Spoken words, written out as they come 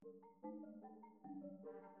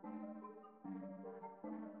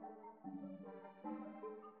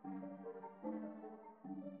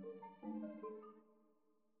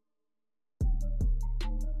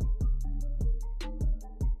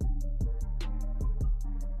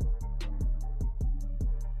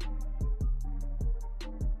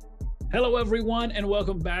Hello, everyone, and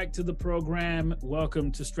welcome back to the program.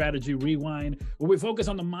 Welcome to Strategy Rewind, where we focus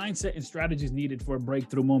on the mindset and strategies needed for a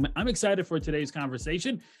breakthrough moment. I'm excited for today's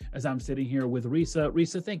conversation as I'm sitting here with Risa.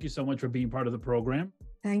 Risa, thank you so much for being part of the program.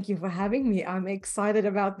 Thank you for having me. I'm excited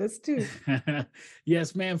about this too.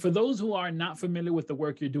 Yes, ma'am. For those who are not familiar with the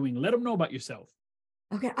work you're doing, let them know about yourself.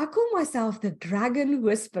 Okay, I call myself the Dragon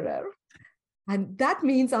Whisperer. And that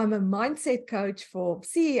means I'm a mindset coach for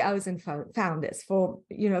CEOs and founders, for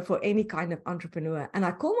any kind of entrepreneur. And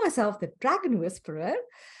I call myself the Dragon Whisperer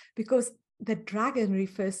because the dragon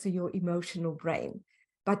refers to your emotional brain.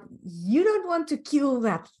 But you don't want to kill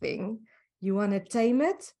that thing. You want to tame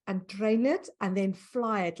it and train it and then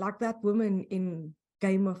fly it like that woman in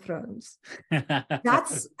Game of Thrones.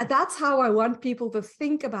 That's how I want people to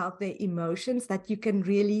think about their emotions, that you can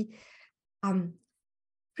really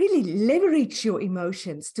leverage your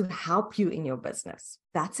emotions to help you in your business.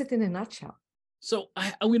 That's it in a nutshell. So,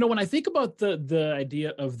 when I think about the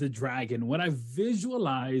idea of the dragon, what I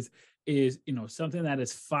visualize is, something that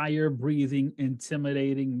is fire breathing,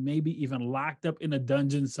 intimidating, maybe even locked up in a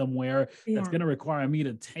dungeon somewhere that's going to require me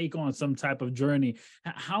to take on some type of journey.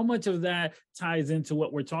 How much of that ties into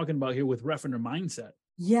what we're talking about here with refined mindset?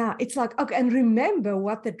 Yeah, it's like, okay, and remember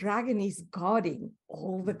what the dragon is guarding,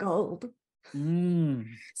 all the gold.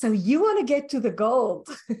 So you want to get to the gold,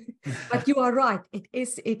 but you are right.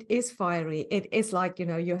 It is fiery. It is like,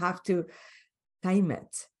 you have to tame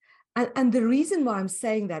it. And the reason why I'm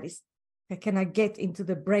saying that is, can I get into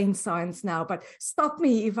the brain science now? But stop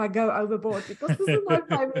me if I go overboard, because this is my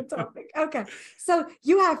favorite topic. Okay. So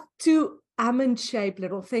you have two almond-shaped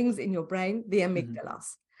little things in your brain, the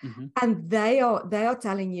amygdalas. Mm-hmm. And they are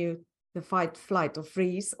telling you the fight, flight, or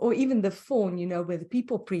freeze, or even the fawn, with the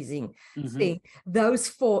people pleasing thing, those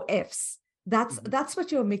 4 Fs. That's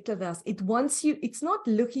what your amygdala does. It wants you, it's not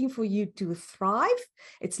looking for you to thrive,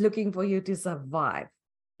 it's looking for you to survive.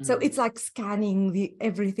 So it's like scanning the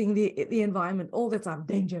environment all the time.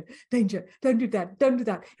 Danger, danger, don't do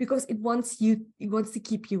that, because it wants to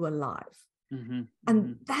keep you alive.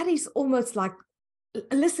 And that is almost like,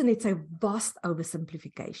 listen, it's a vast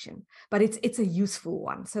oversimplification, but it's a useful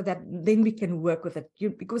one, so that then we can work with it,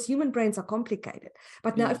 because human brains are complicated.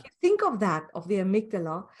 But now if you think of that, of the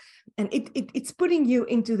amygdala, and it's putting you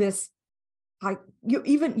into this, like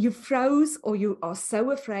you froze, or you are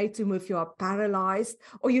so afraid to move, you are paralyzed,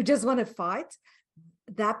 or you just want to fight,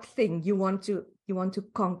 that thing, you want to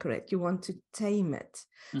conquer it, you want to tame it.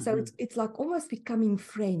 So it's like almost becoming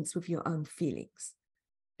friends with your own feelings.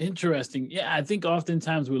 Interesting. Yeah, I think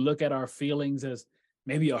oftentimes we look at our feelings as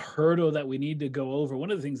maybe a hurdle that we need to go over. One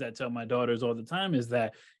of the things I tell my daughters all the time is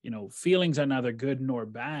that, feelings are neither good nor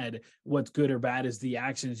bad. What's good or bad is the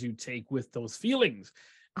actions you take with those feelings.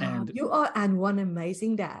 And you are one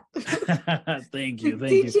amazing dad. Thank you.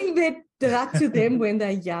 Teaching that to them when they're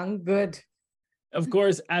young. Good. Of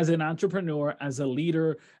course, as an entrepreneur, as a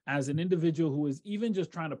leader, as an individual who is even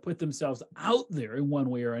just trying to put themselves out there in one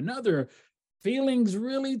way or another, feelings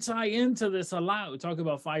really tie into this a lot. We talk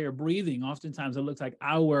about fire breathing. Oftentimes it looks like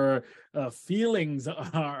our feelings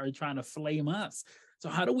are trying to flame us. So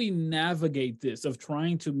how do we navigate this of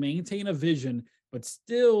trying to maintain a vision, but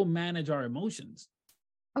still manage our emotions?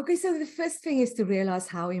 Okay, so the first thing is to realize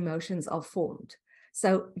how emotions are formed.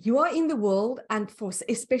 So you are in the world, and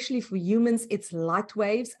especially for humans, it's light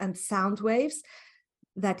waves and sound waves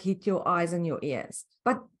that hit your eyes and your ears.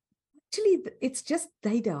 But actually, it's just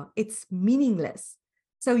data. It's meaningless.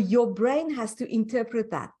 So your brain has to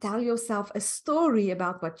interpret that, tell yourself a story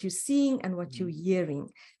about what you're seeing and what you're hearing.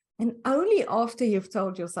 And only after you've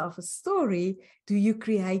told yourself a story do you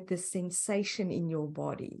create the sensation in your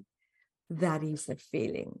body. That is a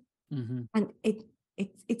feeling. And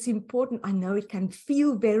it's important. I know it can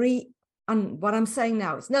feel very, what I'm saying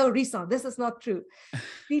now is, no, Risa, this is not true.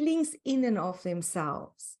 Feelings in and of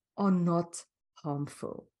themselves are not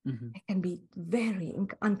harmful. It can be very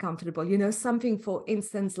uncomfortable. Something, for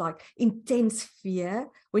instance, like intense fear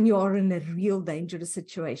when you are in a real dangerous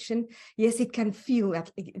situation. Yes, it can feel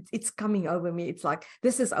that it's coming over me. It's like,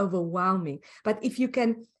 this is overwhelming. But if you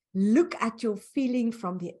can look at your feeling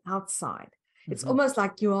from the outside, it's almost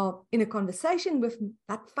like you are in a conversation with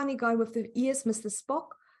that funny guy with the ears, Mr. Spock.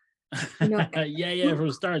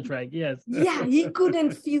 From Star Trek, yes. Yeah, he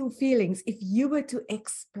couldn't feel feelings. If you were to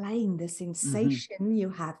explain the sensation you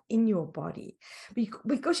have in your body,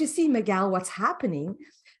 because you see, Miguel, what's happening,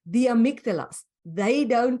 the amygdalas, they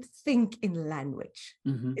don't think in language.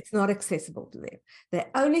 It's not accessible to them. They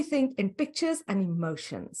only think in pictures and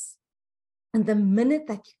emotions. And the minute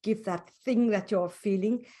that you give that thing that you're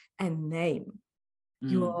feeling a name,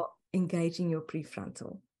 you are engaging your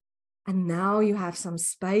prefrontal. And now you have some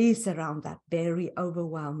space around that very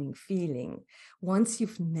overwhelming feeling once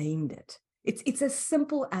you've named it. It's as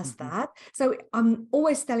simple as that. So I'm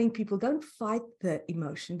always telling people, don't fight the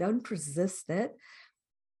emotion, don't resist it,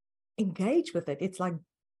 engage with it. It's like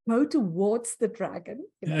go towards the dragon,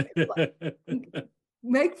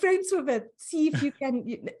 make friends with it, see if you can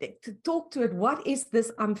to talk to it. What is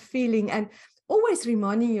this I'm feeling? And always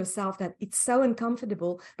reminding yourself that it's so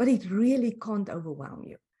uncomfortable, but it really can't overwhelm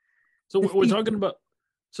you. So we're talking about,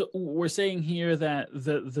 so we're saying here that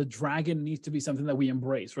the dragon needs to be something that we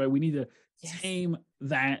embrace, right? We need to tame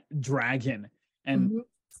that dragon. And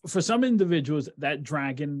for some individuals, that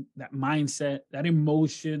dragon, that mindset, that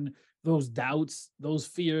emotion, those doubts, those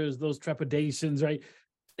fears, those trepidations, right?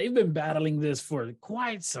 They've been battling this for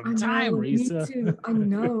quite some time, Risa. Me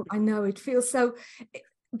too. I know. It feels so.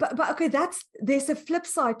 But okay, there's a flip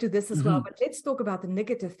side to this as well. But let's talk about the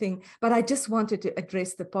negative thing. But I just wanted to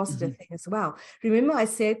address the positive thing as well. Remember, I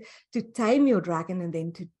said to tame your dragon and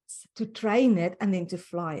then to train it and then to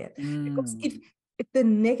fly it. Because if the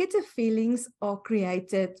negative feelings are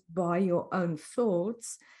created by your own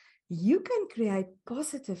thoughts, you can create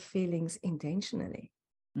positive feelings intentionally.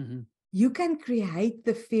 You can create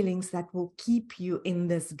the feelings that will keep you in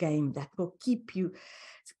this game, that will keep you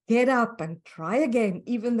get up and try again,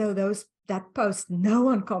 even though that post, no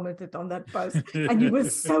one commented on that post, and you were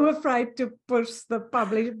so afraid to push the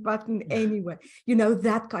publish button anyway. You know,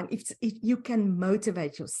 that kind. If you can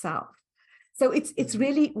motivate yourself. So it's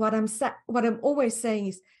really what I'm always saying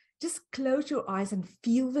is just close your eyes and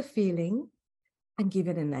feel the feeling and give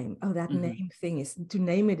it a name. Oh, that name thing is to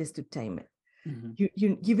name it is to tame it.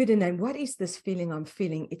 You give it a name. What is this feeling I'm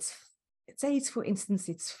feeling? For instance,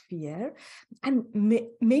 it's fear. And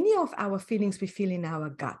many of our feelings we feel in our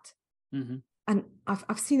gut. And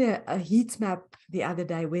I've seen a heat map the other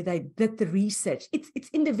day where they did the research. It's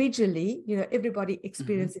individually, you know, everybody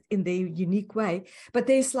experiences it in their unique way, but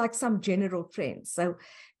there's like some general trends. So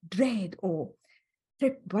dread or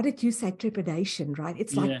what did you say? Trepidation, right?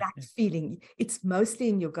 It's like that feeling. It's mostly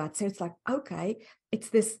in your gut. So it's like, okay, it's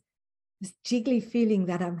this jiggly feeling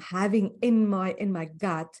that I'm having in my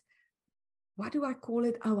gut. What do I call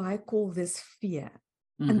it? Oh, I call this fear.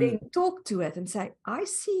 And then talk to it and say, I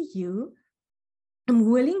see you.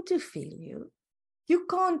 I'm willing to feel you. You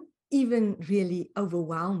can't even really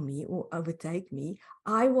overwhelm me or overtake me.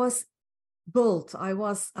 I was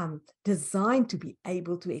designed to be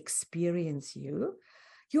able to experience you.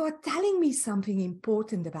 You are telling me something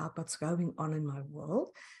important about what's going on in my world.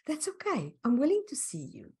 That's okay. I'm willing to see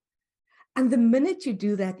you. And the minute you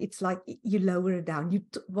do that, it's like you lower it down.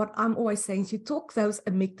 What I'm always saying is you talk those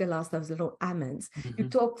amygdalas, those little almonds, you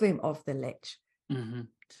talk them off the ledge.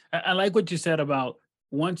 I like what you said about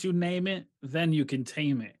once you name it, then you can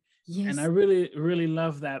tame it. Yes. And I really, really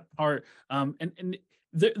love that part. And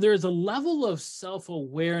there's a level of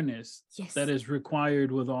self-awareness that is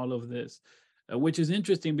required with all of this. Which is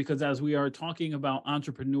interesting because as we are talking about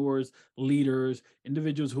entrepreneurs, leaders,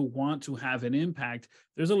 individuals who want to have an impact,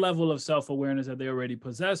 there's a level of self-awareness that they already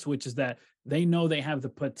possess, which is that they know they have the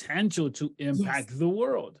potential to impact the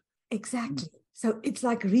world. Exactly. So it's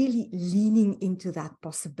like really leaning into that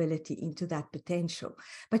possibility, into that potential.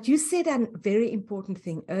 But you said a very important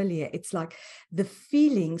thing earlier. It's like the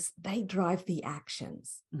feelings, they drive the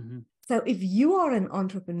actions. So if you are an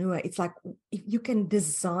entrepreneur, it's like if you can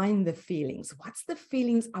design the feelings. What's the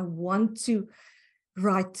feelings I want to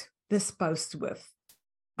write this post with?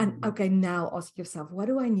 And okay, now ask yourself, what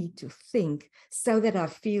do I need to think so that I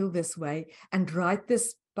feel this way and write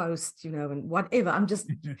this post, you know, and whatever.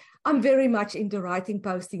 I'm very much into writing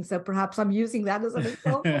posting. So perhaps I'm using that as an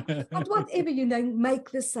example. But whatever, you know,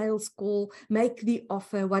 make the sales call, make the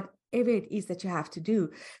offer, whatever it is that you have to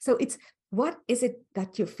do. So it's, what is it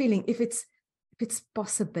that you're feeling? If it's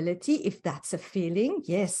possibility, if that's a feeling,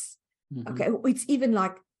 yes. Okay. It's even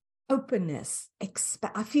like openness.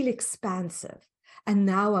 I feel expansive. And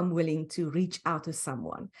now I'm willing to reach out to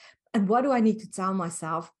someone. And what do I need to tell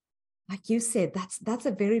myself? Like you said, that's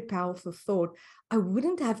a very powerful thought. I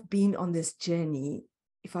wouldn't have been on this journey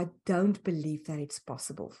if I don't believe that it's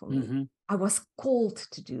possible for me. I was called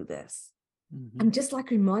to do this. And just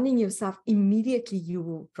like reminding yourself, immediately you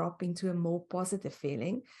will drop into a more positive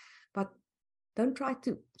feeling. But don't try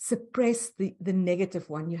to suppress the negative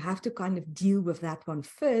one. You have to kind of deal with that one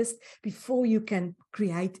first before you can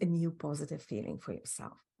create a new positive feeling for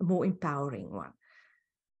yourself, a more empowering one.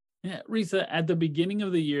 Yeah, Risa, at the beginning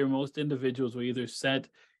of the year, most individuals will either set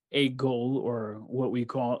a goal or what we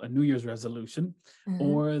call a New Year's resolution,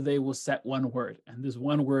 or they will set one word. And this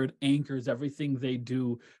one word anchors everything they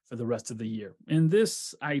do for the rest of the year. In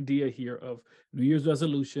this idea here of New Year's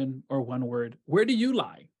resolution or one word, where do you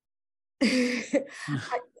lie?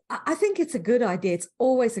 I think it's a good idea. It's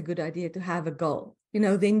always a good idea to have a goal.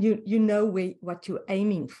 Then you know what you're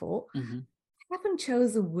aiming for. I haven't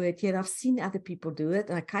chosen a word yet. I've seen other people do it,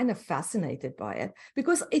 and I'm kind of fascinated by it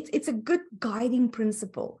because it's a good guiding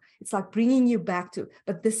principle. It's like bringing you back to,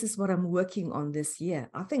 but this is what I'm working on this year.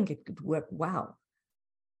 I think it could work well.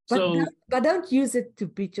 But don't use it to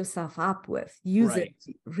beat yourself up with. Use it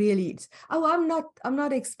really. I'm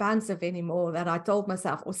not expansive anymore, that I told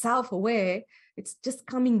myself, or self-aware. It's just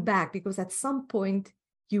coming back because at some point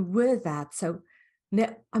you were that. So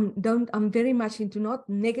I'm very much into not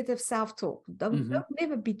negative self-talk. Don't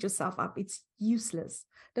never beat yourself up. It's useless.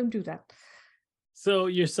 Don't do that. So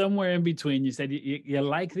you're somewhere in between. You said you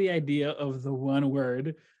like the idea of the one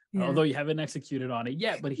word, although you haven't executed on it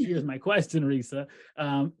yet. But here's my question, Risa.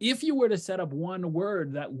 If you were to set up one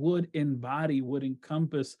word that would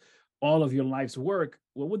encompass all of your life's work,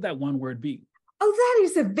 what would that one word be? Oh, that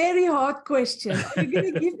is a very hard question. Are you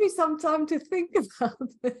going to give me some time to think about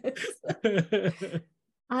this?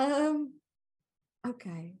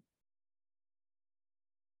 Okay.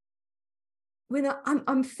 When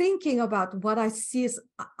I'm thinking about what I see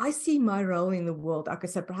I see my role in the world. Like I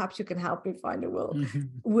said, perhaps you can help me find a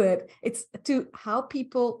word. It's to help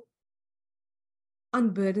people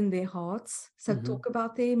unburden their hearts. So talk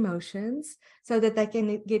about their emotions so that they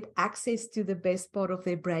can get access to the best part of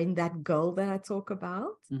their brain, that goal that I talk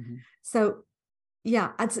about. So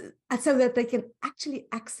and so that they can actually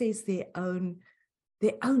access their own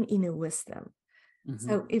inner wisdom.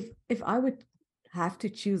 So if I would have to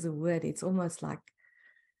choose a word, it's almost like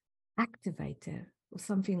activator or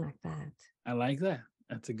something like that. I like that.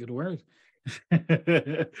 That's a good word.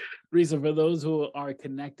 Risa, for those who are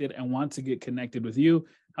connected and want to get connected with you,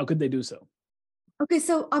 how could they do so? Okay,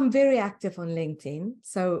 so I'm very active on LinkedIn.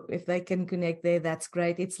 So if they can connect there, that's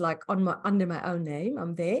great. It's like under my own name,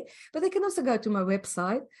 I'm there. But they can also go to my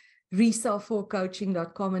website,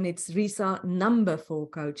 Risa4coaching.com, and it's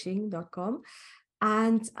Risa4coaching.com.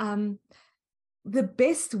 And the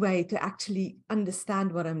best way to actually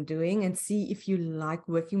understand what I'm doing and see if you like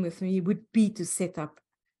working with me would be to set up,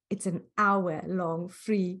 it's an hour-long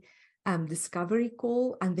free discovery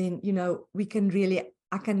call. And then,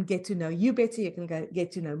 I can get to know you better. You can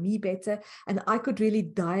get to know me better. And I could really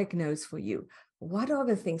diagnose for you. What are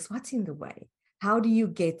the things? What's in the way? How do you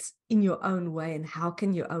get in your own way? And how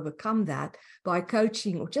can you overcome that by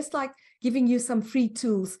coaching or just like giving you some free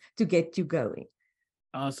tools to get you going?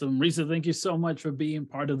 Awesome. Risa, thank you so much for being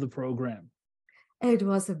part of the program. It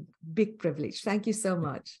was a big privilege. Thank you so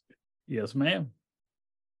much. Yes, ma'am.